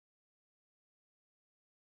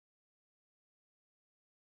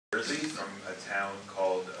Jersey, from a town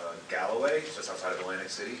called Galloway, just outside of Atlantic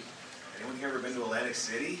City. Anyone here ever been to Atlantic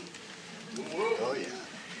City? Oh yeah.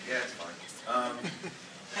 Yeah, it's fun.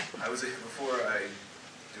 Before I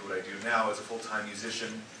do what I do now, I was a full-time musician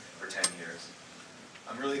for 10 years.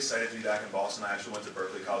 I'm really excited to be back in Boston. I actually went to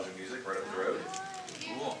Berklee College of Music right up the road.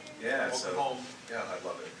 Cool. Yeah, Welcome home. Yeah, I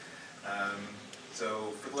love it.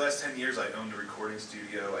 So for the last 10 years, I owned a recording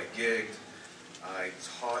studio. I gigged. I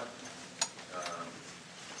taught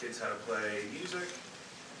kids how to play music,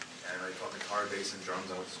 and I taught guitar, bass, and drums.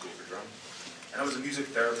 I went to school for drums. And I was a music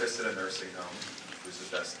therapist at a nursing home. It was the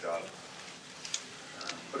best job.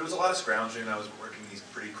 But it was a lot of scrounging, and I was working these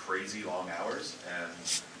pretty crazy long hours and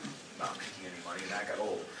not making any money, and that got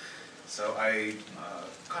old. So I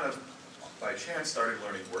kind of, by chance, started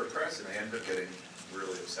learning WordPress, and I ended up getting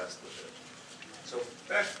really obsessed with it. So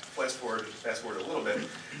fast forward a little bit,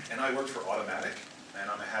 and I worked for Automatic, and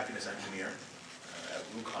I'm a happiness engineer at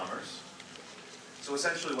WooCommerce. So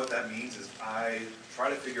essentially what that means is I try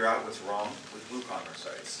to figure out what's wrong with WooCommerce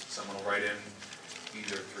sites. Someone will write in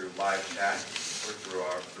either through live chat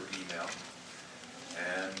or through email,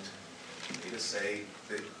 and they just say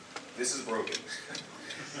that this is broken,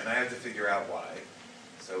 and I have to figure out why.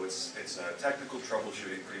 So it's technical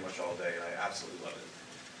troubleshooting pretty much all day, and I absolutely love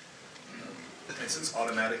it. And since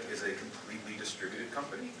Automatic is a completely distributed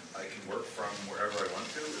company, I can work from wherever I want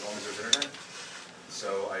to, as long as there's internet.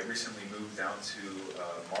 So I recently moved down to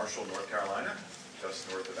Marshall, North Carolina, just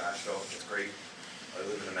north of Asheville. It's great. I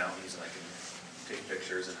live in the mountains, and I can take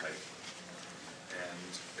pictures and hike.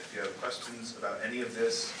 And if you have questions about any of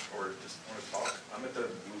this, or just want to talk, I'm at the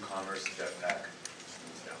WooCommerce Jetpack.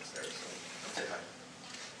 It's downstairs, so come say hi.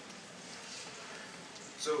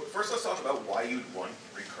 So first, let's talk about why you'd want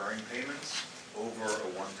recurring payments over a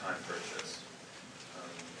one-time purchase.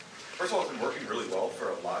 First of all, it's been working really well for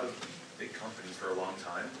a lot of big companies for a long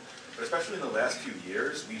time, but especially in the last few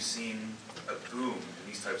years, we've seen a boom in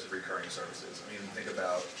these types of recurring services. I mean, think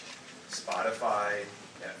about Spotify,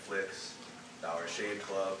 Netflix, Dollar Shave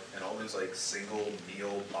Club, and all those like single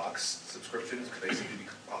meal box subscriptions, because they seem to be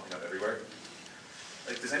popping up everywhere.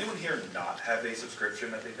 Like, does anyone here not have a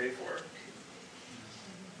subscription that they pay for?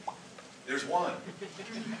 There's one.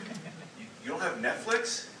 You don't have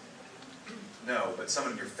Netflix? No, but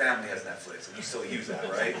someone in your family has Netflix, and you still use that,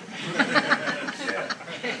 right? Yeah.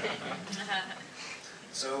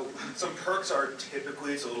 So some perks are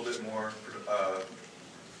typically it's a little bit more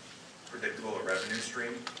predictable a revenue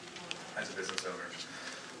stream as a business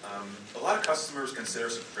owner. A lot of customers consider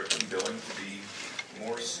subscription billing to be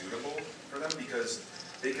more suitable for them because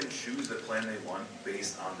they can choose the plan they want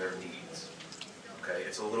based on their needs. Okay,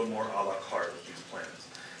 it's a little more a la carte with these plans.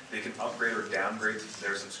 They can upgrade or downgrade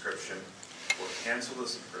their subscription or cancel the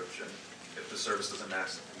subscription if the service doesn't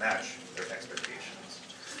match their expectations.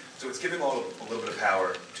 So it's giving a little bit of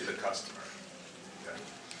power to the customer. Okay?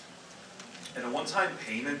 And a one-time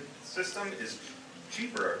payment system is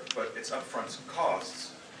cheaper, but its upfront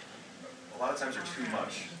costs a lot of times are too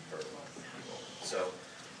much for people. So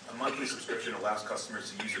a monthly subscription allows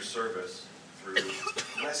customers to use your service through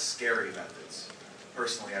less scary methods.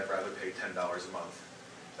 Personally, I'd rather pay $10 a month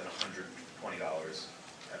than $120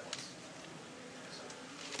 at once.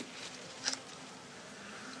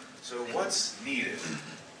 So what's needed?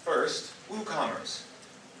 First, WooCommerce.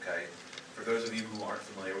 Okay, for those of you who aren't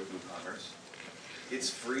familiar with WooCommerce, it's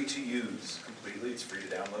free to use completely. It's free to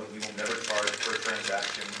download. We will never charge per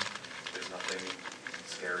transaction. There's nothing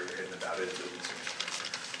scary or hidden about it. It's open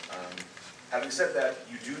source. Having said that,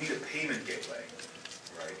 you do need a payment gateway,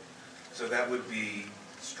 right? So that would be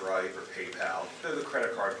Stripe or PayPal. They're the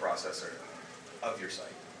credit card processor of your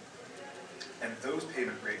site. And those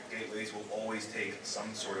payment gateways will always take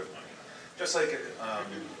some sort of money. Just like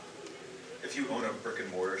if you own a brick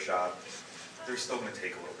and mortar shop, they're still going to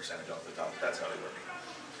take a little percentage off the top. That's how they work.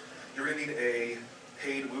 You're going to need a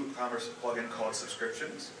paid WooCommerce plugin called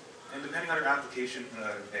Subscriptions. And depending on your application,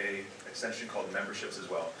 a extension called Memberships as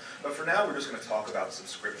well. But for now, we're just going to talk about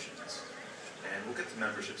subscriptions. And we'll get to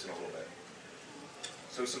memberships in a little bit.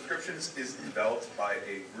 So Subscriptions is developed by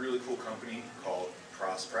a really cool company called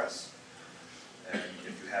Prospress. And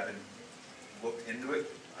if you haven't looked into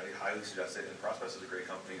it, I highly suggest it. And Prospress is a great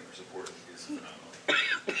company, and their support is phenomenal.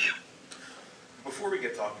 Before we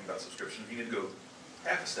get talking about subscriptions, you need to go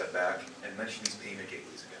half a step back and mention these payment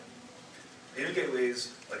gateways again. Payment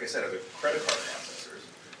gateways, like I said, are the credit card processors,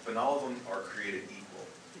 but not all of them are created equal.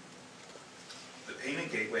 The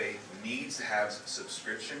payment gateway needs to have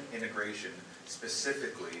subscription integration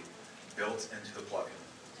specifically built into the plugin.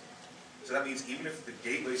 So that means even if the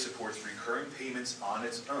gateway supports recurring payments on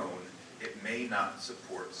its own, it may not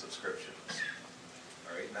support subscriptions.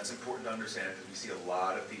 all right? And that's important to understand because we see a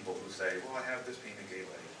lot of people who say, well, I have this payment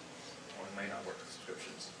gateway. Well, it may not work with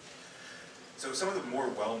subscriptions. So some of the more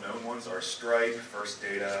well-known ones are Stripe, First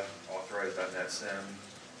Data, Authorize.net SIM,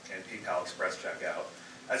 and PayPal Express Checkout.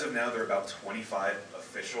 As of now, there are about 25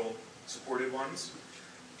 official supported ones.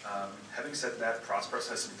 Having said that, Prosperous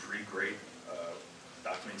has some pretty great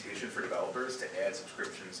documentation for developers to add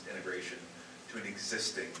subscriptions integration to an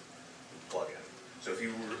existing plugin. So if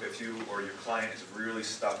you or your client is really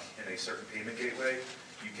stuck in a certain payment gateway,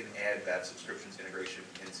 you can add that subscriptions integration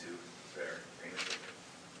into their payment gateway.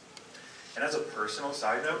 And as a personal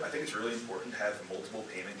side note, I think it's really important to have multiple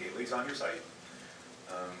payment gateways on your site.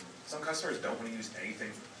 Some customers don't want to use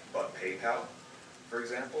anything but PayPal, for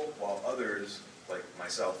example, while others, like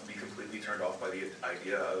myself, would be completely turned off by the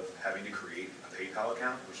idea of having to create a PayPal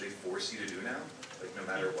account, which they force you to do now, like no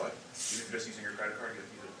matter what. Even if you're just using your credit card, you have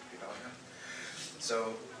to use a PayPal account.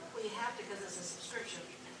 So. Well, you have to because it's a subscription.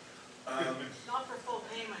 Not for full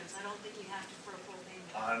payments. I don't think you have to for a full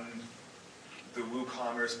payment. On the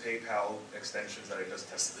WooCommerce PayPal extensions that I just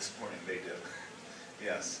tested this morning, they do.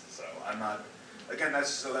 Yes, so I'm not, again,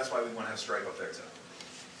 that's why we want to have Stripe up there too.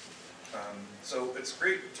 So it's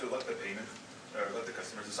great to let the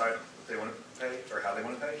customers decide what they want to pay or how they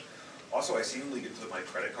want to pay. Also, I seemingly get my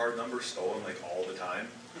credit card number stolen like all the time,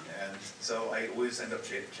 and so I always end up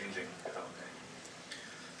changing how I'm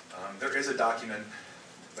paying. There is a document,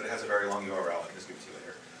 but it has a very long URL, I can just give it to you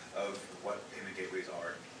later, of what payment gateways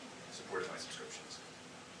are supported by subscriptions.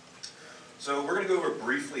 So we're going to go over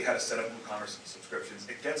briefly how to set up WooCommerce subscriptions.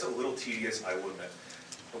 It gets a little tedious, I will admit,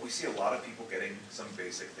 but we see a lot of people getting some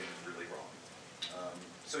basic things really wrong.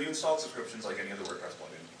 So you install subscriptions like any other WordPress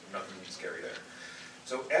plugin, nothing scary there.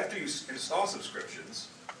 So after you install subscriptions,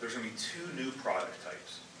 there's going to be two new product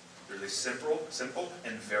types. There's a simple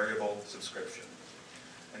and variable subscription.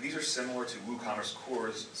 And these are similar to WooCommerce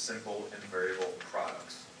Core's simple and variable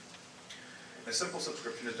products. A simple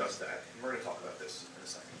subscription is just that, and we're going to talk about this in a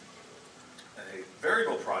second. A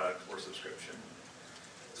variable product or subscription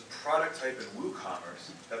is a product type in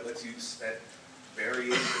WooCommerce that lets you set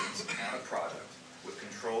variations on a product with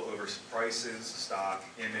control over prices, stock,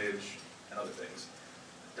 image, and other things,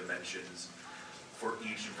 dimensions, for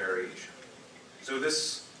each variation. So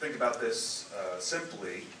think about this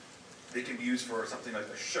simply. They can be used for something like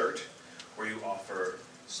a shirt, where you offer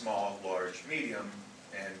small, large, medium,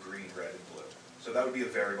 and green, red, and blue. So that would be a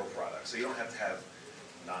variable product. So you don't have to have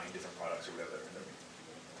 9 different products or whatever.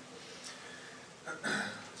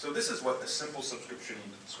 So this is what a simple subscription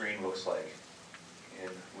screen looks like in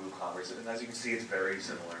WooCommerce. And as you can see, it's very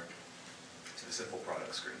similar to the simple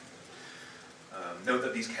product screen. Note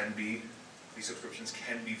that these subscriptions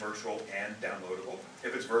can be virtual and downloadable.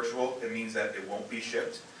 If it's virtual, it means that it won't be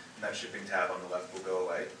shipped, and that shipping tab on the left will go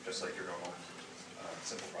away, just like your normal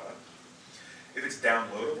simple product. If it's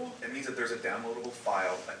downloadable, it means that there's a downloadable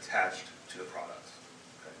file attached to the product.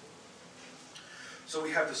 Okay. So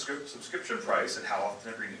we have the subscription price and how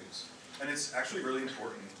often it renews. And it's actually really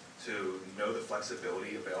important to know the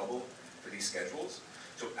flexibility available for these schedules.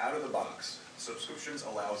 So out of the box, subscriptions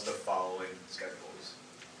allows the following schedules.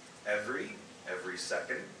 Every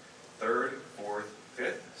second, third, fourth,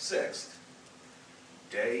 fifth, sixth,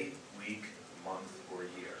 day, week, month, or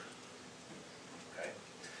year. Okay?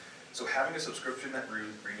 So having a subscription that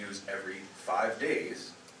renews every 5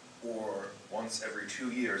 days, or once every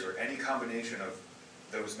 2 years, or any combination of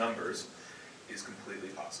those numbers is completely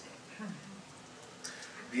possible.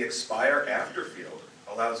 The expire after field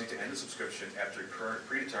allows you to end a subscription after a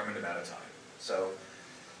predetermined amount of time. So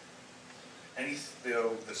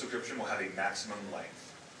the subscription will have a maximum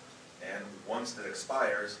length. And once that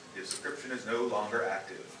expires, the subscription is no longer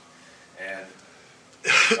active, and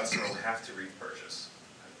the customer will have to repurchase.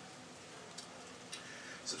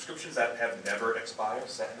 Subscriptions that have never expired,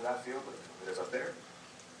 set into that field, but it is up there,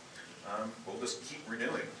 we'll just keep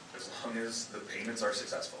renewing as long as the payments are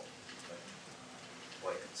successful,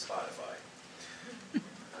 like Spotify.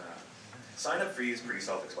 Sign-up fee is pretty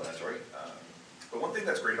self-explanatory, but one thing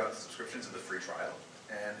that's great about the subscriptions is the free trial,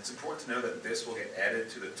 and it's important to know that this will get added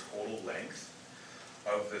to the total length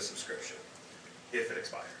of the subscription if it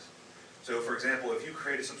expires. So for example, if you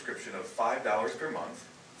create a subscription of $5 per month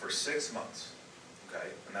for 6 months, okay,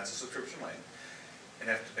 and that's a subscription length, and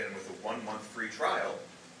with a 1 month free trial,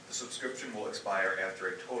 the subscription will expire after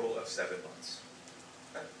a total of 7 months.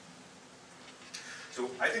 Okay? So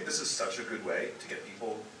I think this is such a good way to get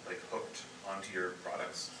people hooked onto your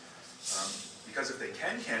products. Because if they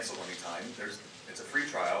can cancel anytime, it's a free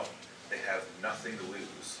trial, they have nothing to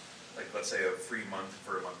lose. Like let's say a free month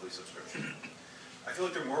for a monthly subscription. I feel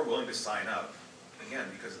like they're more willing to sign up Again,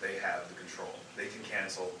 because they have the control. They can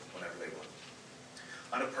cancel whenever they want.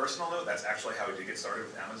 On a personal note, that's actually how I did get started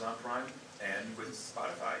with Amazon Prime and with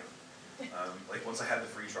Spotify. Like once I had the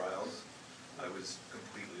free trials, I was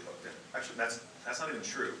completely hooked in. Actually, that's not even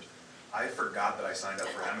true. I forgot that I signed up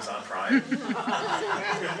for Amazon Prime.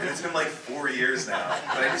 And it's been like 4 years now,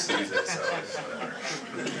 but I just use it, so it's whatever.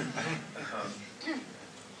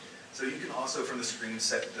 So you can also, from the screen,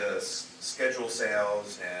 set the schedule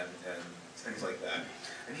sales and things like that.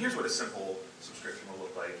 And here's what a simple subscription will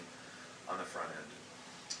look like on the front end.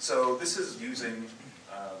 So this is using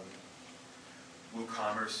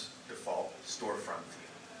WooCommerce default storefront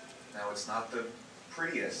theme. Now it's not the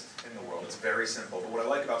prettiest in the world, it's very simple, but what I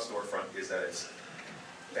like about storefront is that it's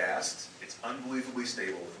fast, it's unbelievably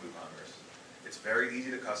stable with WooCommerce, it's very easy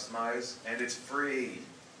to customize, and it's free,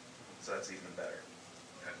 so that's even better.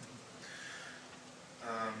 Okay.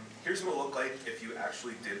 Here's what it'll look like if you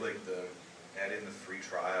actually did like add in the free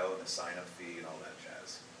trial and the sign-up fee and all that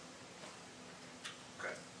jazz.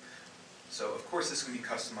 Okay. So of course this can be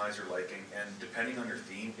customized your liking, and depending on your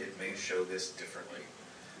theme, it may show this differently.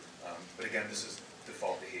 But again, this is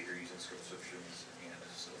default behavior using subscriptions and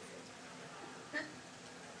so forth.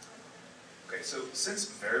 Okay, so since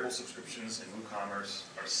variable subscriptions in WooCommerce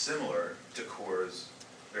are similar to Core's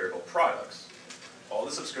variable products, all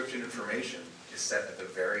the subscription information is set at the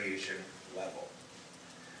variation level.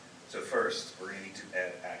 So first, we're going to need to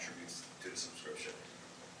add attributes to the subscription.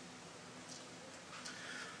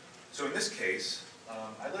 So in this case,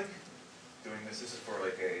 I like doing this. This is for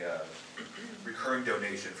like a recurring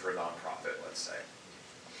donation for a nonprofit, let's say.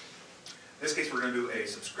 In this case, we're going to do a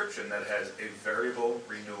subscription that has a variable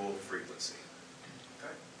renewal frequency.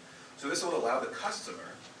 Okay? So this will allow the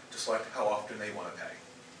customer to select how often they want to pay.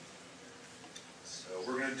 So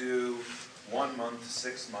we're going to do 1 month,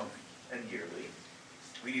 6 month, and yearly.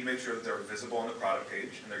 We need to make sure that they're visible on the product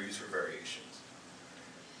page and they're used for variations.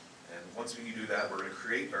 And once we do that, we're going to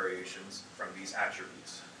create variations from these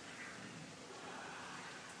attributes.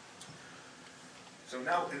 So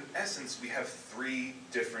now, in essence, we have 3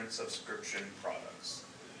 different subscription products.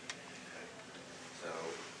 Okay. So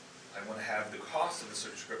I want to have the cost of the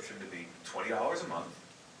subscription to be $20 a month,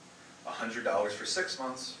 $100 for 6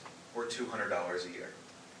 months, or $200 a year.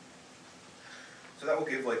 So that will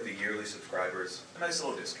give like the yearly subscribers a nice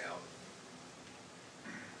little discount.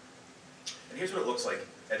 And here's what it looks like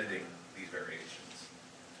editing these variations.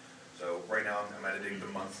 So right now I'm editing the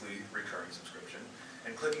monthly recurring subscription,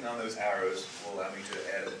 and clicking on those arrows will allow me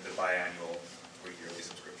to add the biannual or yearly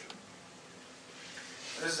subscription.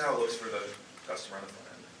 And this is how it looks for the customer on the front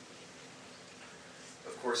end.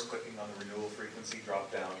 Of course, clicking on the renewal frequency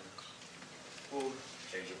drop down will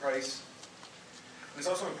change the price. And it's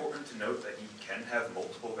also important to note that you can have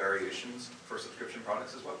multiple variations for subscription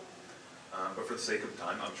products as well. But for the sake of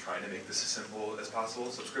time, I'm trying to make this as simple as possible.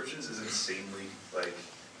 Subscriptions is insanely, like,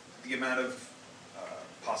 the amount of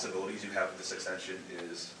possibilities you have with this extension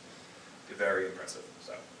is very impressive.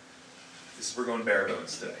 So we're going bare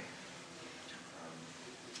bones today.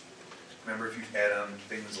 Remember, if you add on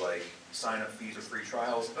things like sign-up fees or free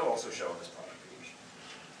trials, they'll also show on this product page.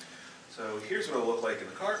 So here's what it'll look like in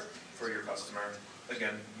the cart for your customer,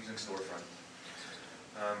 again, using storefront.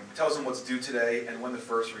 It tells them what's due today and when the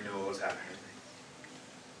first renewal is happening.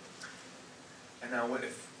 And now,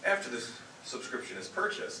 if after this subscription is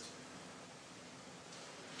purchased,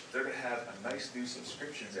 they're going to have a nice new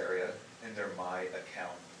subscriptions area in their My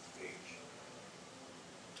Account page.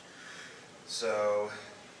 So,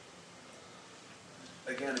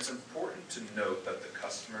 again, it's important to note that the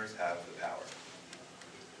customers have the power.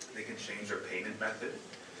 They can change their payment method,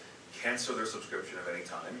 cancel their subscription at any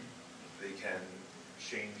time. They can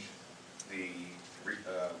change the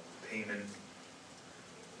payment,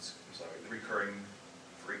 the recurring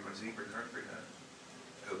frequency,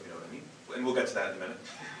 I hope you know what I mean. And we'll get to that in a minute.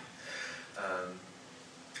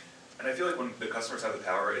 And I feel like when the customers have the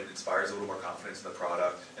power, it inspires a little more confidence in the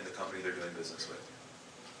product and the company they're doing business with,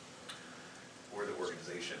 or the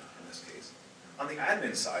organization in this case. On the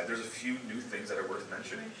admin side, there's a few new things that are worth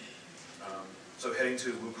mentioning. So heading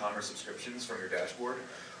to WooCommerce subscriptions from your dashboard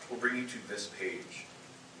will bring you to this page.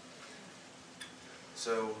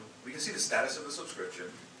 So we can see the status of the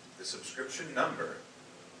subscription number,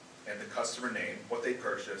 and the customer name, what they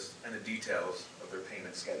purchased, and the details of their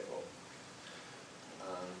payment schedule.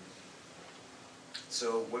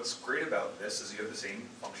 So what's great about this is you have the same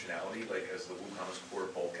functionality like as the WooCommerce Core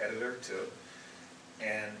bulk editor too.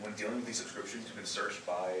 And when dealing with these subscriptions, you can search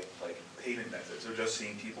by like payment methods. So just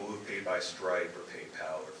seeing people who've paid by Stripe or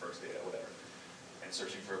PayPal or First Data, whatever, and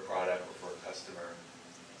searching for a product or for a customer.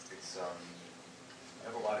 It's I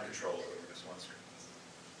have a lot of control over this one screen.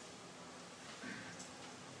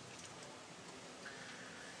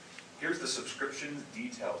 here's the subscription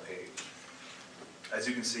detail page. As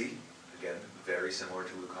you can see, again, very similar to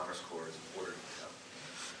WooCommerce Core's order detail.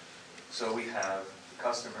 So we have the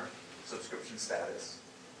customer, subscription status,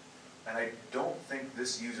 and I don't think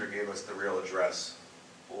this user gave us the real address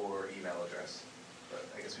or email address, but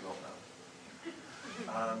I guess we won't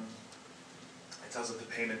know. It tells us the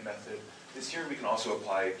payment method. This here we can also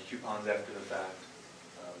apply coupons after the fact,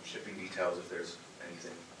 shipping details if there's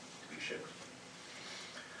anything to be shipped.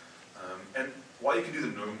 And while you can do the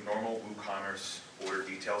normal WooCommerce order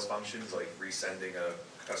details functions like resending a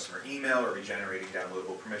customer email or regenerating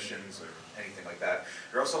downloadable permissions or anything like that,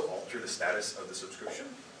 you also alter the status of the subscription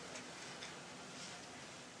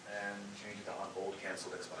and change it to on hold,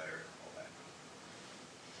 canceled, expired, all that.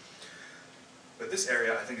 But this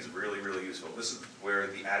area I think is really, really useful. This is where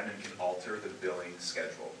the admin can alter the billing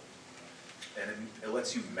schedule. And it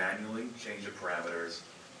lets you manually change the parameters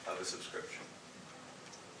of a subscription.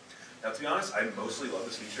 Now, to be honest, I mostly love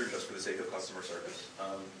this feature just for the sake of customer service.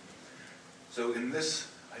 So in this,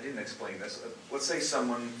 I didn't explain this. Let's say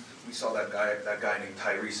we saw that guy named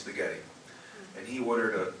Tyrese Spaghetti, and he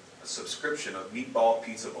ordered a subscription of meatball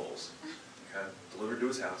pizza bowls, okay, delivered to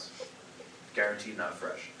his house, guaranteed not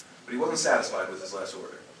fresh. But he wasn't satisfied with his last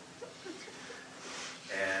order.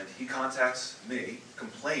 And he contacts me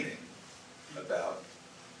complaining about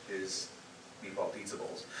his meatball pizza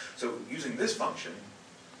bowls. So using this function,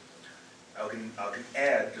 I can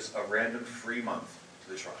add just a random free month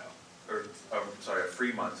to the trial, or sorry, a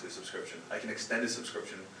free month to the subscription. I can extend his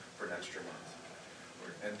subscription for an extra month,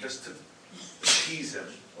 and just to tease him,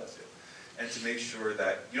 bless you, and to make sure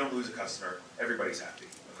that you don't lose a customer, everybody's happy.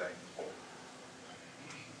 Okay.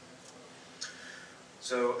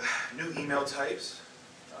 So new email types.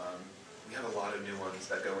 We have a lot of new ones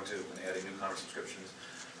that go into when adding new WooCommerce subscriptions.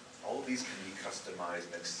 All of these can be customized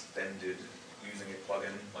and extended using a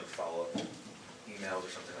plugin like follow-up emails or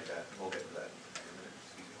something like that. We'll get to that in a minute.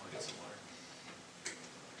 Excuse me, I'll get some water.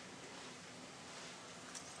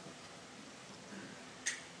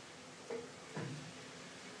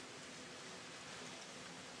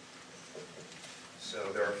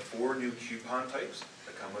 So there are 4 new coupon types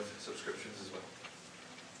that come with subscriptions as well.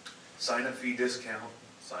 Sign-up fee discount,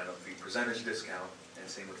 sign-up fee percentage discount, and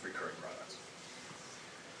same with recurring products.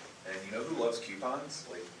 And you know who loves coupons?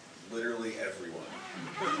 Like, literally everyone.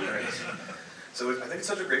 Right? So I think it's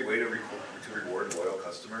such a great way to reward loyal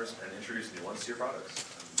customers and introduce new ones to your products.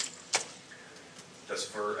 Just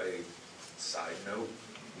for a side note,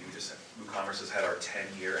 WooCommerce has had our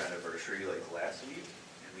 10-year anniversary like last week,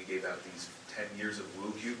 and we gave out these 10 years of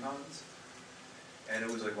Woo coupons, and it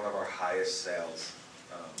was like one of our highest sales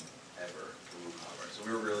ever for WooCommerce. So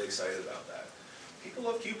we were really excited about that. People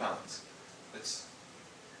love coupons. Let's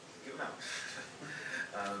give them out.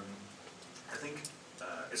 I think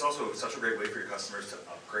it's also such a great way for your customers to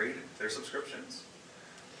upgrade their subscriptions.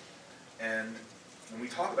 And when we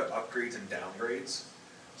talk about upgrades and downgrades,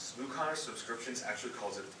 WooCommerce subscriptions actually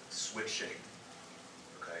calls it switching.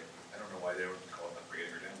 Okay? I don't know why they don't call it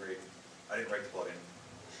upgrading or downgrading. I didn't write the plugin.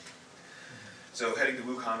 So heading to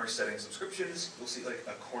WooCommerce settings subscriptions, you'll see like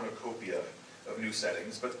a cornucopia of new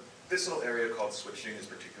settings, but this little area called switching is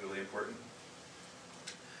particularly important.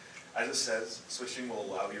 As it says, switching will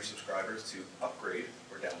allow your subscribers to upgrade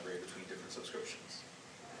or downgrade between different subscriptions.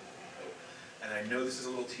 And I know this is a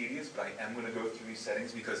little tedious, but I am going to go through these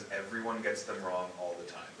settings because everyone gets them wrong all the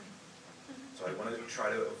time. So I wanted to try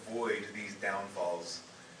to avoid these downfalls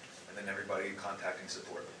and then everybody contacting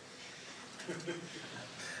support.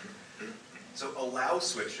 So allow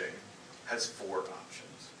switching has 4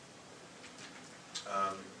 options.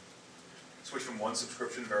 Switch from one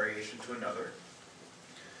subscription variation to another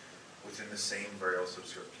within the same variable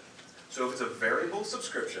subscription. So if it's a variable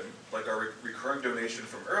subscription, like our recurring donation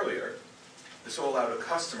from earlier, this will allow the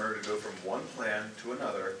customer to go from one plan to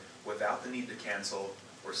another without the need to cancel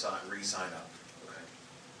or re-sign up. Okay.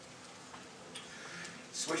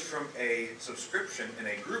 Switch from a subscription in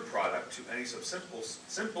a group product to any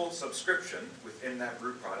simple subscription within that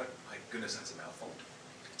group product. My goodness, that's a mouthful.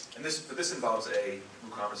 And this involves a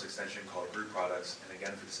WooCommerce extension called Group Products, and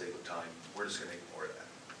again, for the sake of time, we're just going to ignore that.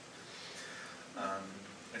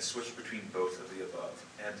 And switch between both of the above,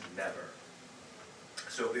 and never.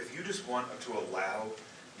 So if you just want to allow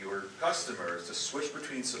your customers to switch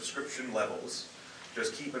between subscription levels,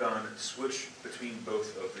 just keep it on switch between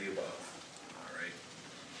both of the above. All right.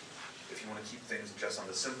 If you want to keep things just on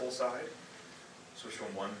the simple side, switch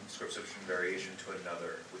from one subscription variation to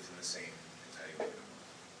another within the same category.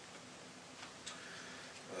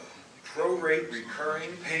 Prorate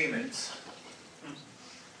recurring payments.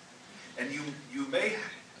 And you may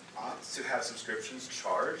opt to have subscriptions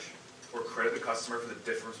charge or credit the customer for the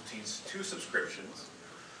difference between two subscriptions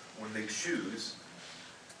when they choose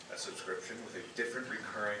a subscription with a different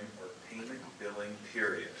recurring or payment billing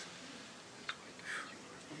period.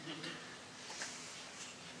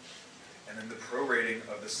 And then the prorating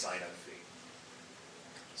of the sign-up fee.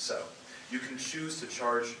 So, you can choose to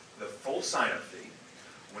charge the full sign-up fee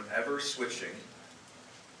whenever switching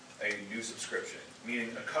a new subscription,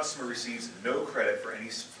 meaning a customer receives no credit for any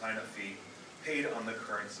sign-up fee paid on the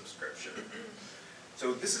current subscription.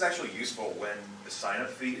 So this is actually useful when the sign-up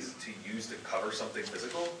fee is to use to cover something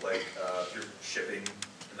physical, like if you're shipping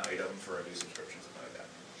an item for a new subscription, something like that.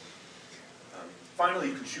 Finally,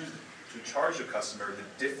 you can choose to charge a customer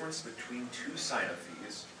the difference between two sign-up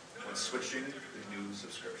fees when switching the new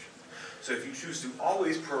subscription. So if you choose to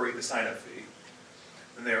always prorate the sign-up fee,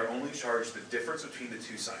 then they are only charged the difference between the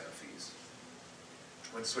two sign-up fees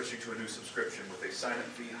when switching to a new subscription with a sign-up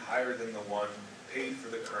fee higher than the one paid for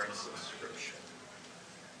the current subscription.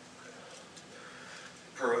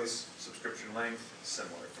 Prorate subscription length,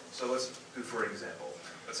 similar. So let's do for an example.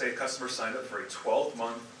 Let's say a customer signed up for a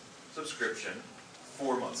 12-month subscription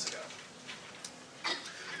 4 months ago.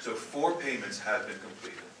 So 4 payments have been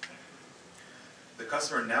completed. The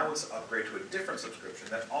customer now wants to upgrade to a different subscription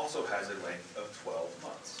that also has a length of 12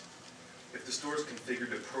 months. If the store is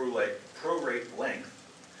configured to prorate length,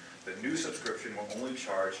 the new subscription will only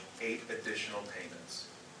charge 8 additional payments,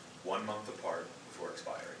 1 month apart before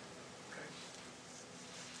expiring. Okay.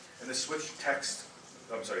 And the switch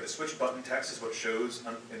button text is what shows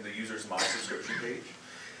in the user's My Subscription page.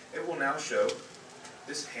 It will now show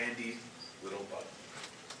this handy little button,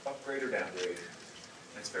 upgrade or downgrade.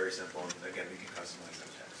 It's very simple, and again, we can customize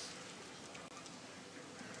that text.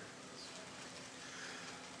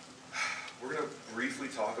 We're going to briefly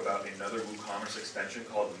talk about another WooCommerce extension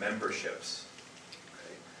called Memberships.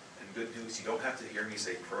 Okay? And good news, you don't have to hear me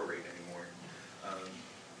say prorate anymore.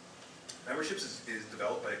 Memberships is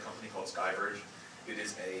developed by a company called Skyverge. It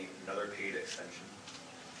is another paid extension.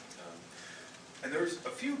 And there's a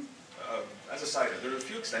few, as a side note, there are a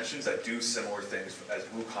few extensions that do similar things as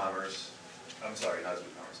WooCommerce. I'm sorry, not as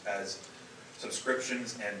WooCommerce, as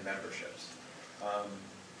subscriptions and memberships.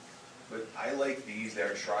 But I like these,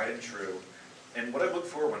 they're tried and true. And what I look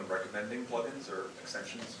for when recommending plugins or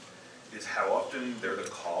extensions is how often they're the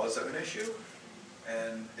cause of an issue.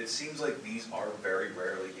 And it seems like these are very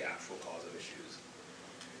rarely the actual cause of issues.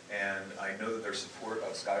 And I know that their support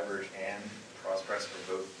of Skyverge and Crosspress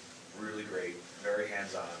are both really great, very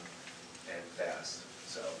hands-on, and fast.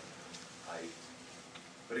 So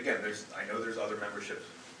but again, I know there's other membership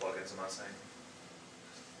plugins, I'm not saying.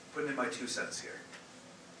 Putting in my 2 cents here.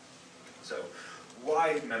 So,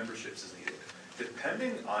 why memberships is needed?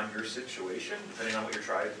 Depending on your situation, depending on what you're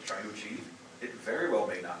trying to achieve, it very well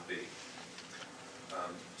may not be.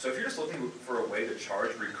 So if you're just looking for a way to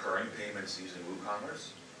charge recurring payments using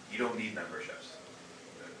WooCommerce, you don't need memberships.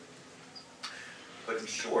 But in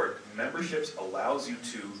short, memberships allows you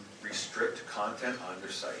to restrict content on your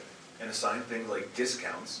site and assign things like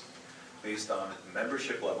discounts based on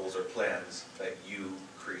membership levels or plans that you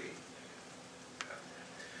create. Okay.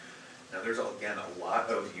 Now there's, again, a lot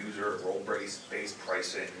of user role-based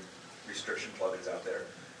pricing restriction plugins out there.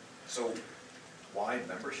 So why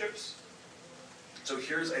memberships? So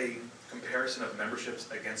here's a comparison of memberships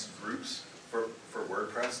against groups for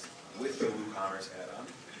WordPress with the WooCommerce add-on.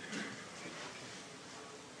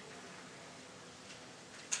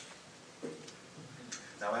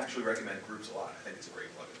 Now, I actually recommend groups a lot. I think it's a great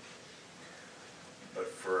plugin. But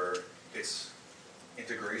for its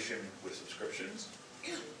integration with subscriptions,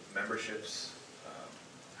 memberships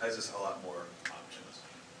has just a lot more options.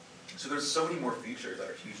 So there's so many more features that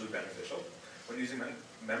are hugely beneficial when using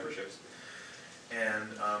memberships. And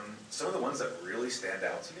some of the ones that really stand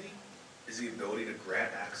out to me is the ability to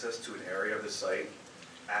grant access to an area of the site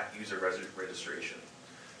at user registration.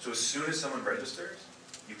 So as soon as someone registers,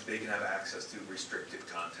 they can have access to restricted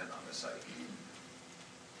content on the site.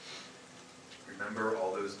 Remember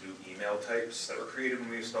all those new email types that were created when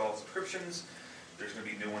we installed subscriptions? There's going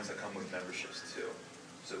to be new ones that come with memberships too.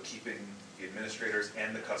 So keeping the administrators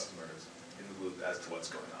and the customers in the loop as to what's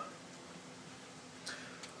going on.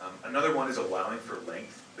 Another one is allowing for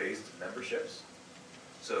length-based memberships.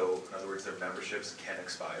 So in other words, their memberships can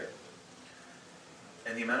expire.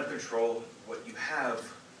 And the amount of control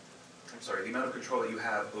the amount of control that you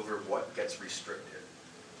have over what gets restricted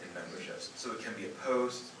in memberships. So it can be a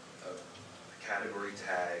post, a category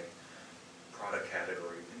tag, product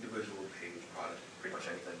category, individual page, product, pretty much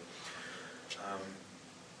anything.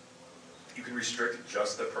 You can restrict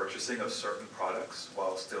just the purchasing of certain products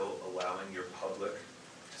while still allowing your public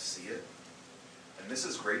to see it. And this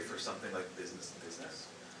is great for something like business to business.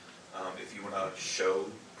 If you want to show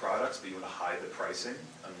products, but you want to hide the pricing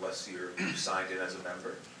unless you're signed in as a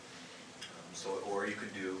member. Or you can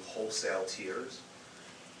do wholesale tiers.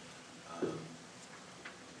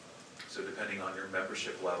 So depending on your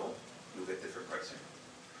membership level, you'll get different pricing.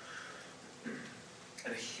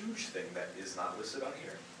 And a huge thing that is not listed on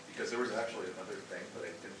here, because there was actually another thing, but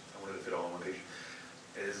I wanted to fit all on one page,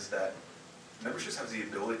 is that memberships have the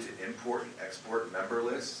ability to import and export member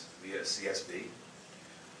lists via CSV.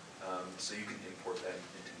 So you can import them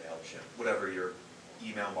into MailChimp, whatever your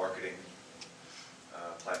email marketing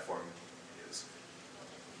platform is.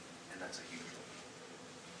 And that's a huge one.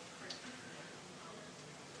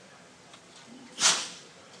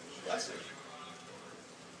 Blessing.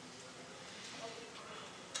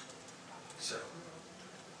 So,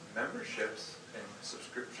 memberships and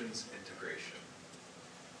subscriptions integration.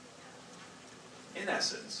 In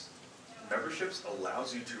essence, memberships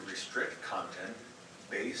allows you to restrict content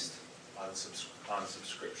based on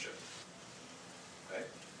subscription. Okay?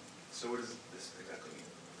 So what does this exactly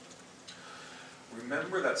mean?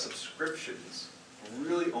 Remember that subscriptions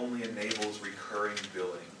really only enables recurring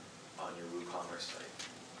billing on your WooCommerce site.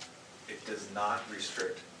 It does not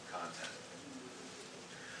restrict content.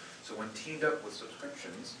 So when teamed up with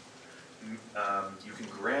subscriptions, you can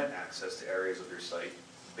grant access to areas of your site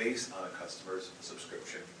based on a customer's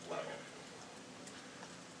subscription level.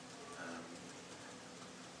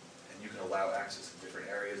 And you can allow access to different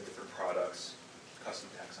areas, different products, custom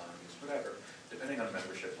taxonomies, whatever, depending on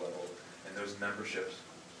membership level. And those memberships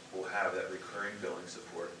will have that recurring billing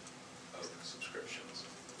support of subscriptions.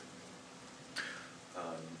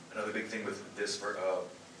 Another big thing with this for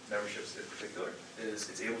memberships in particular is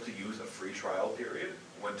it's able to use a free trial period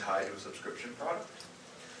when tied to a subscription product.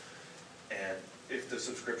 And if the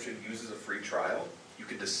subscription uses a free trial, you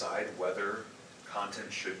can decide whether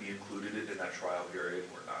content should be included in that trial period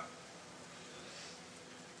or not.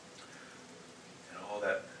 And all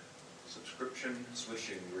that subscription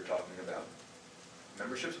switching we were talking about,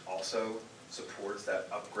 memberships also supports that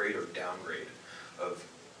upgrade or downgrade of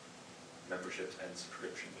memberships and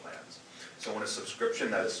subscription plans. So when a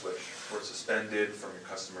subscription that is switched or suspended from your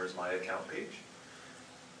customer's My Account page,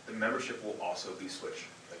 the membership will also be switched.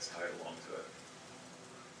 That's tied along to it.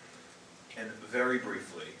 And very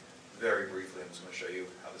briefly, I'm just going to show you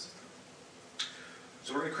how this is done.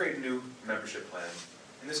 So we're going to create a new membership plan.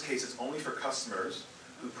 In this case, it's only for customers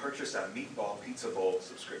who purchase that Meatball Pizza Bowl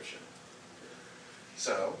subscription.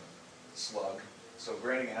 So, slug. So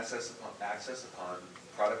granting access upon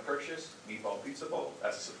product purchase, Meatball Pizza Bowl,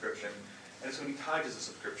 that's a subscription, and it's going to be tied to the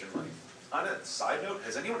subscription length. On a side note,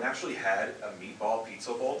 has anyone actually had a Meatball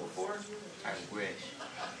Pizza Bowl before? I wish.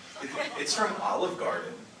 It's from Olive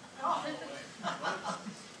Garden.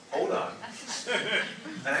 Hold on.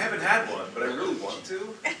 And I haven't had one, but I really want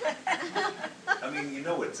to. I mean, you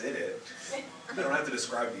know what's in it. I don't have to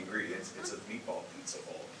describe the ingredients. It's a Meatball Pizza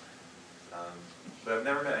Bowl. But I've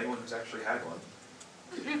never met anyone who's actually had one.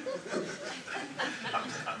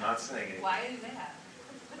 I'm not saying anything. Why is that?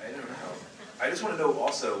 I don't know. I just want to know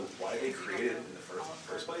also why they created it in the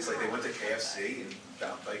first place. Like they went to KFC and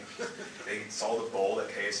found, like they saw the bowl that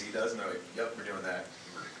KFC does, and they're like, "Yep, we're doing that."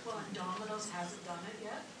 Well, and Domino's hasn't done it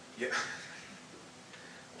yet? Yeah.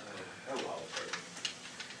 Hello.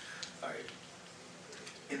 All right.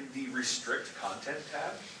 In the restrict content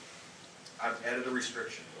tab, I've added a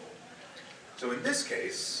restriction rule. So in this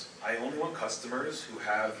case, I only want customers who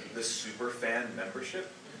have the Superfan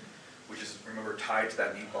membership, which is, remember, tied to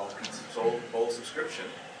that Meatball Pizza Bowl subscription,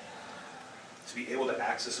 to be able to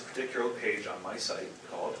access a particular page on my site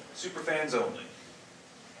called Superfans Only.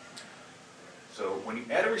 So when you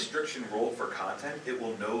add a restriction rule for content, it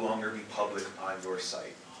will no longer be public on your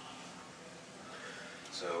site.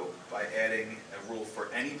 So by adding a rule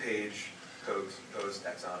for any page codes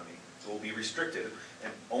taxonomy, it will be restricted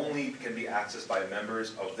and only can be accessed by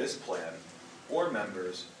members of this plan or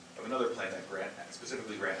members of another plan that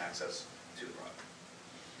specifically grant access to the product.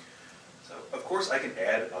 So of course I can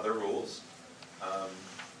add other rules.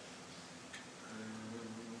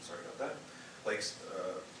 Sorry about that.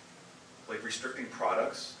 Like restricting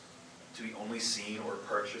products to be only seen or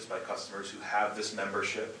purchased by customers who have this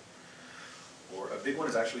membership. Or a big one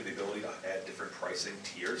is actually the ability to add different pricing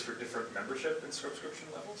tiers for different membership and subscription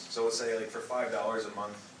levels. So let's say like for $5 a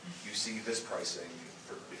month, you see this pricing.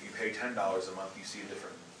 If you pay $10 a month, you see a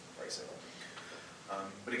different pricing.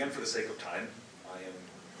 But again, for the sake of time, I am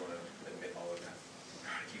going to admit all of that.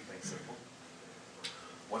 Try to keep things simple.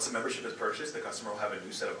 Once a membership is purchased, the customer will have a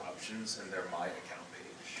new set of options in their My Account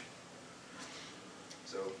page.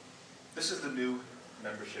 So this is the new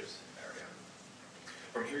memberships area.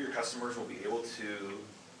 From here, your customers will be able to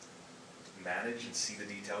manage and see the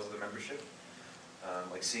details of the membership,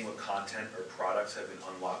 like seeing what content or products have been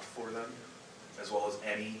unlocked for them, as well as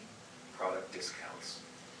any product discounts.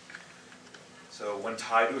 So when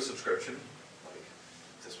tied to a subscription, like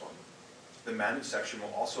this one, the Manage section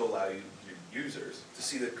will also allow your users to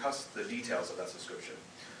see the details of that subscription.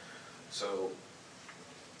 So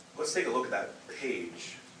let's take a look at that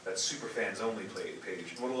page, that super fans only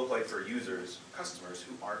page, and what it'll look like for users, customers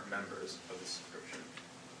who aren't members of the subscription.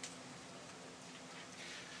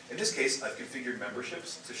 In this case, I've configured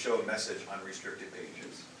memberships to show a message on restricted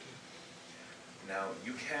pages. Now,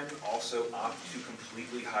 you can also opt to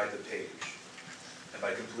completely hide the page. And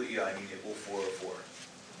by completely, I mean it will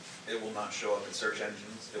 404. It will not show up in search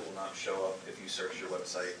engines. It will not show up if you search your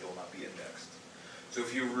website. It will not be indexed. So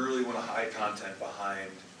if you really want to hide content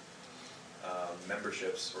behind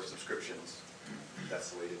memberships or subscriptions, that's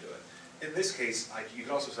the way to do it. In this case, you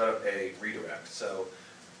can also set up a redirect. So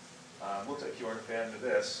looks like you aren't a fan of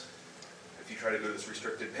this. If you try to go to this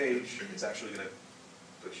restricted page, it's actually going to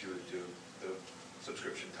put you into the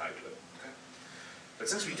subscription tied to it. Okay? But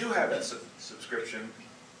since we do have that subscription,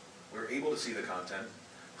 we're able to see the content,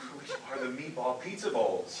 which are the meatball pizza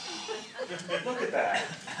bowls. Look at that.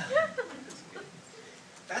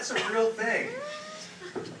 That's a real thing.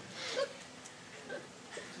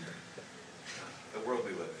 The world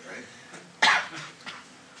we live in, right?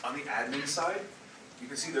 On the admin side, you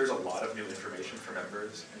can see there's a lot of new information for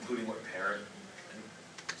members, including what parent and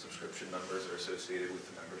subscription numbers are associated with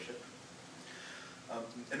the membership.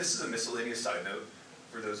 And this is a miscellaneous side note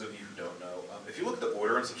for those of you who don't know. If you look at the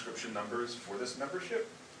order and subscription numbers for this membership,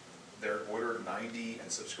 they're order 90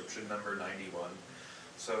 and subscription number 91.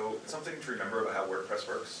 So something to remember about how WordPress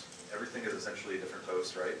works. Everything is essentially a different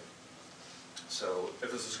post, right? So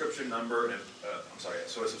if a subscription number and a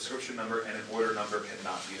subscription number and an order number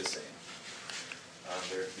cannot be the same.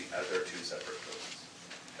 They're two separate posts.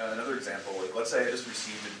 Another example, like let's say I just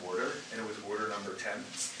received an order and it was order number 10,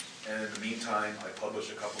 and in the meantime I publish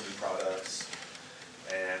a couple new products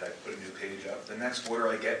and I put a new page up. The next order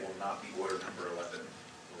I get will not be order number 11,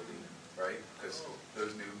 will be, right? Because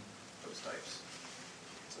those new post types.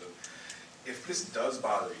 So if this does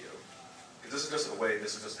bother you, if this is just a way,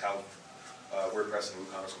 this is just how WordPress and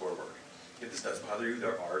WooCommerce core work. If this does bother you,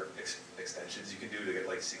 there are extensions you can do to get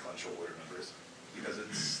like sequential order numbers, because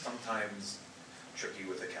it's sometimes tricky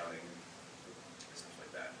with accounting and stuff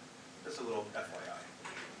like that. Just a little FYI.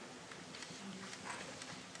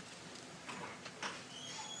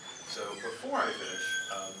 So before I finish,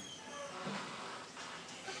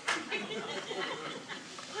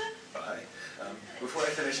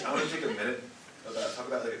 I want to take a minute talk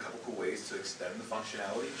about like a couple cool ways to extend the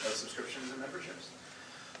functionality of subscriptions and memberships.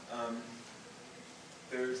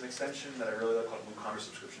 There's an extension that I really like called WooCommerce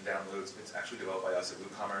Subscription Downloads. It's actually developed by us at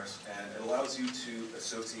WooCommerce, and it allows you to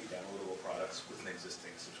associate downloadable products with an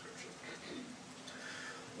existing subscription.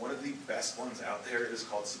 One of the best ones out there is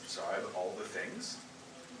called Subscribe All the Things.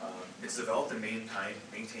 It's developed and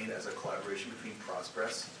maintained as a collaboration between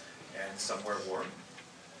Prosperous and Somewhere Warm.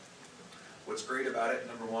 What's great about it,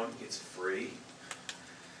 number one, it's free,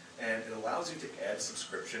 and it allows you to add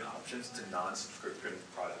subscription options to non-subscription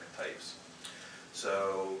product types.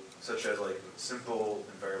 So, such as like simple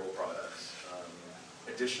and variable products.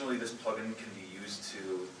 Additionally, this plugin can be used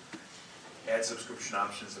to add subscription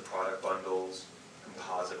options to product bundles,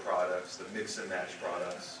 composite products, the mix and match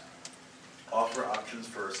products, offer options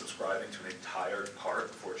for subscribing to an entire cart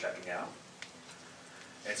before checking out,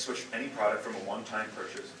 and switch any product from a one-time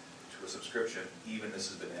purchase to a subscription, even this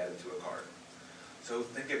has been added to a cart. So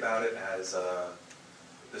think about it as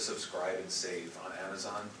the subscribe and save on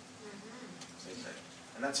Amazon. Same thing.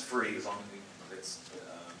 And that's free as long as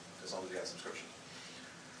you have subscription.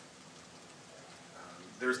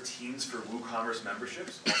 There's teams for WooCommerce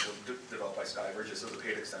memberships, also developed by Skyverge. This is a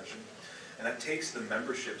paid extension. And that takes the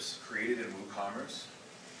memberships created in WooCommerce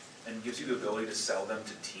and gives you the ability to sell them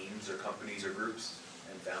to teams or companies or groups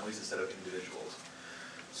and families instead of individuals.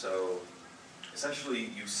 So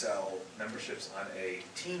essentially you sell memberships on a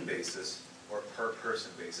team basis or per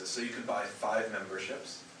person basis. So you can buy 5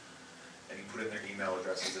 memberships and you put in their email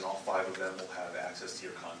addresses, and all 5 of them will have access to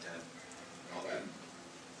your content and all that. Okay.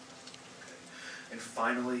 And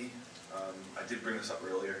finally, I did bring this up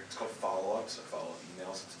earlier. It's called follow-ups or follow-up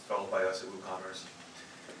emails. It's developed by us at WooCommerce.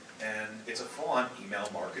 And it's a full-on email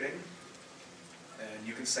marketing. And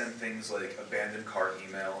you can send things like abandoned cart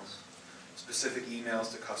emails, specific emails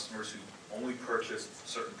to customers who only purchased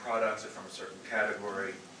certain products or from a certain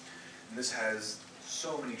category. And this has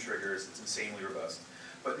so many triggers, it's insanely robust.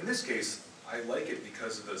 But in this case, I like it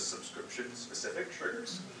because of the subscription-specific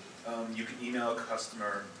triggers. You can email a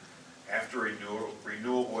customer after a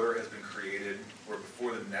renewal order has been created or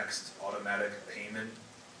before the next automatic payment,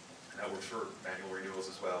 and that works for manual renewals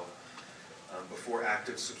as well, before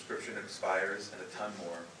active subscription expires, and a ton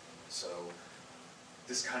more. So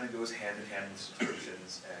this kind of goes hand in hand with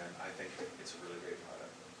subscriptions, and I think it's a really great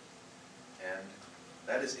product. And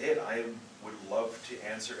that is it. I would love to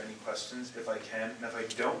answer any questions if I can, and if I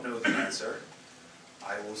don't know the answer,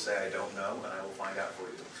 I will say I don't know, and I will find out for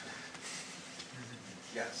you.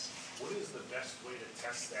 Yes? What is the best way to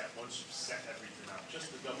test that once you've set everything up, just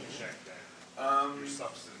to double check that your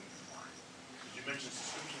stuff's in line? Because you mentioned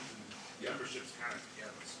subscriptions and memberships kind of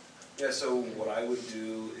together. Yeah, so what I would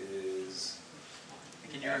do is...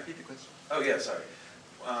 Can you repeat the question? Oh, yeah, sorry.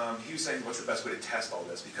 He was saying, what's the best way to test all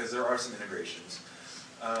this? Because there are some integrations.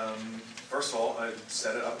 First of all, I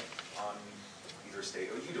set it up on either state.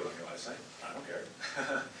 Oh, you can do it on your website. I don't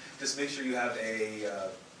care. Just make sure you have a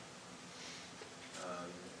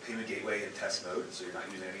payment gateway in test mode, so you're not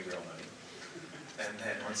using any real money. And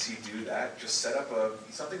then once you do that, just set up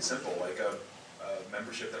something simple, like a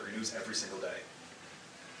membership that renews every single day.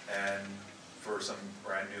 And for some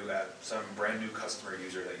brand new customer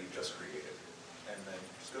user that you've just created. And then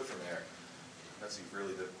just go from there. That's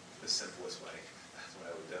really the simplest way. That's what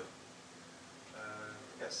I would do.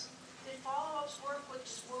 Yes? Did follow-ups work with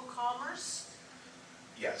just WooCommerce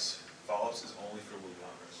Yes. Follow-ups is only for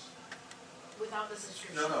WooCommerce. without the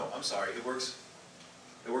subscription? No, I'm sorry. It works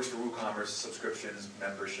for WooCommerce, subscriptions,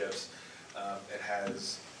 memberships. It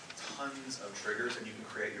has tons of triggers, and you can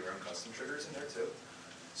create your own custom triggers in there too.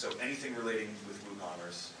 So anything relating with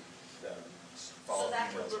WooCommerce, follow-up So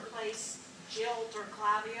that emails. would replace Jilt or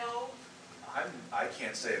Klaviyo? I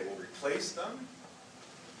can't say it will replace them,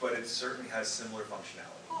 but it certainly has similar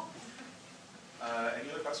functionality. Cool. Any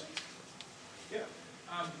other questions? Yeah.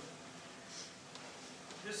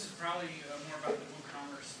 This is probably more about the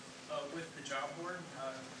WooCommerce with the job board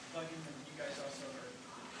plugin that you guys also are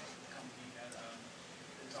the company that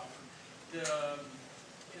is offered.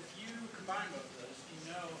 If you combine both of those, do you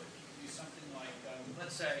know if you can do something like,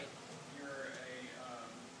 let's say you're a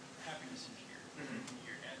happiness engineer,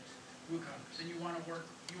 you're at WooCommerce, and you want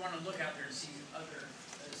to look out there and see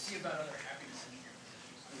about other happiness engineer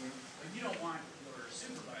positions, but you don't want your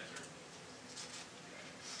supervisor.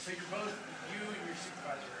 So you're both, you and your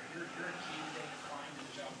supervisor, you're a candidate applying to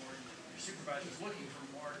the job board. Your supervisor's looking for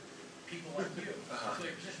more people like you to fill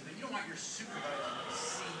your position, but you don't want your supervisor to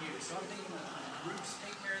see you. So I'm thinking that groups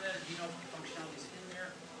take care of that. Do you know if the functionality is in there,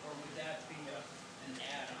 or would that be an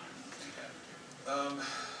add-on?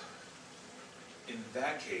 In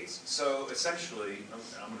that case, so essentially, I'm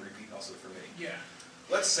going to repeat also for me. Yeah.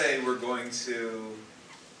 Let's say I'm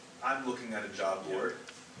looking at a job board.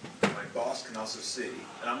 My boss can also see,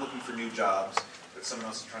 and I'm looking for new jobs, but someone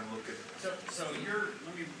else is trying to look at. So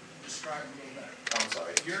let me describe a little better. Oh, I'm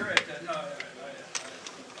sorry. You're at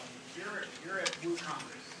you're at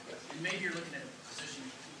WooCommerce, and maybe you're looking at a position,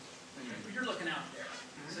 but you're looking out there.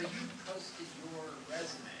 So you posted your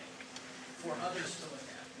resume for others to look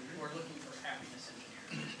at who are looking for happiness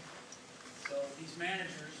engineers. So these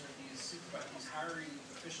managers or these hiring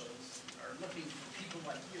officials are looking for people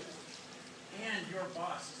like you. And your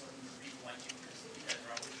boss is looking for people like you because you guys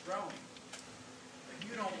are always growing. But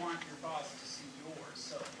you don't want your boss to see yours.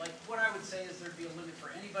 So, like, what I would say is there'd be a limit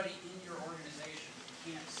for anybody in your organization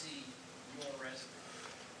who can't see your resume.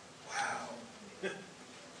 Wow.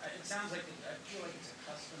 It sounds like, I feel like it's a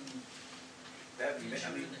custom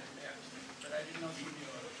feature. Yeah, but I didn't know if you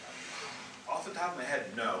knew of it. Off the top of my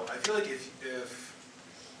head, no. I feel like if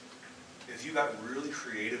you got really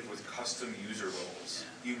creative with custom user roles,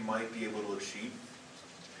 you might be able to achieve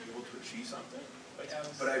something.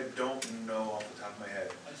 But I don't know off the top of my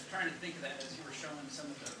head. I was trying to think of that as you were showing some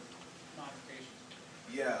of the modifications.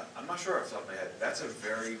 Yeah, I'm not sure off the top of my head. That's a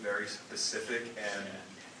very, very specific, and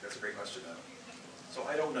that's a great question though. So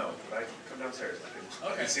I don't know, but I can come downstairs.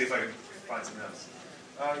 I can see if I can find something else.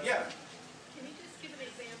 Yeah. Can you just give an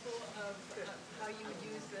example of how you would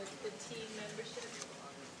use the team membership?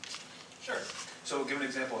 Sure. So we'll give an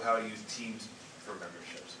example of how to use Teams for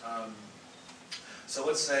memberships. So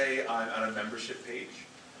let's say I'm on a membership page,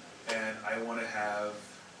 and I want to have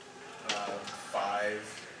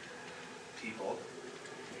 5 people.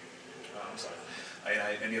 I'm sorry.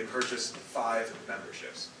 I need to purchase 5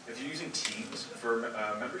 memberships. If you're using Teams for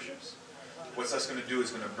memberships, what that's going to do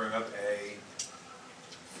is going to bring up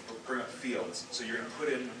fields. So you're going to put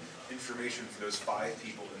in information for those 5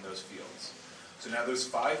 people in those fields. So now those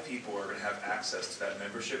 5 people are going to have access to that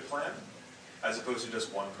membership plan, as opposed to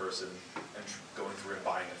just one person and going through and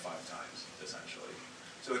buying it 5 times, essentially.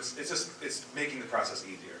 So it's making the process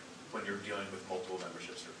easier when you're dealing with multiple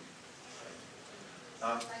memberships for people.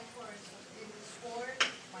 Like for in the sport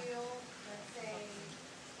field, let's say,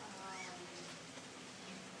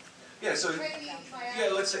 Yeah, so, training, yeah,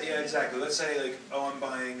 let's say, yeah, exactly. Let's say like, oh,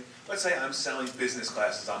 let's say I'm selling business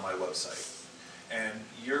classes on my website. And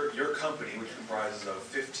your company, which comprises of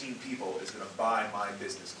 15 people, is gonna buy my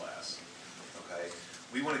business class, okay?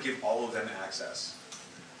 We wanna give all of them access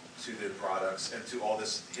to the products and to all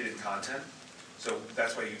this hidden content. So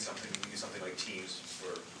that's why you use something like Teams for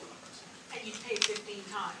WooCommerce. And you pay 15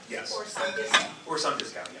 times? Yes. Or some discount? Or some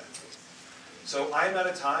discount, yeah. So I'm out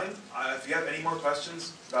of time. If you have any more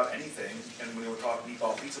questions about anything, and when we'll talk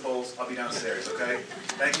meatball pizza bowls, I'll be downstairs, okay?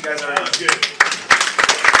 Thank you guys very much. Good.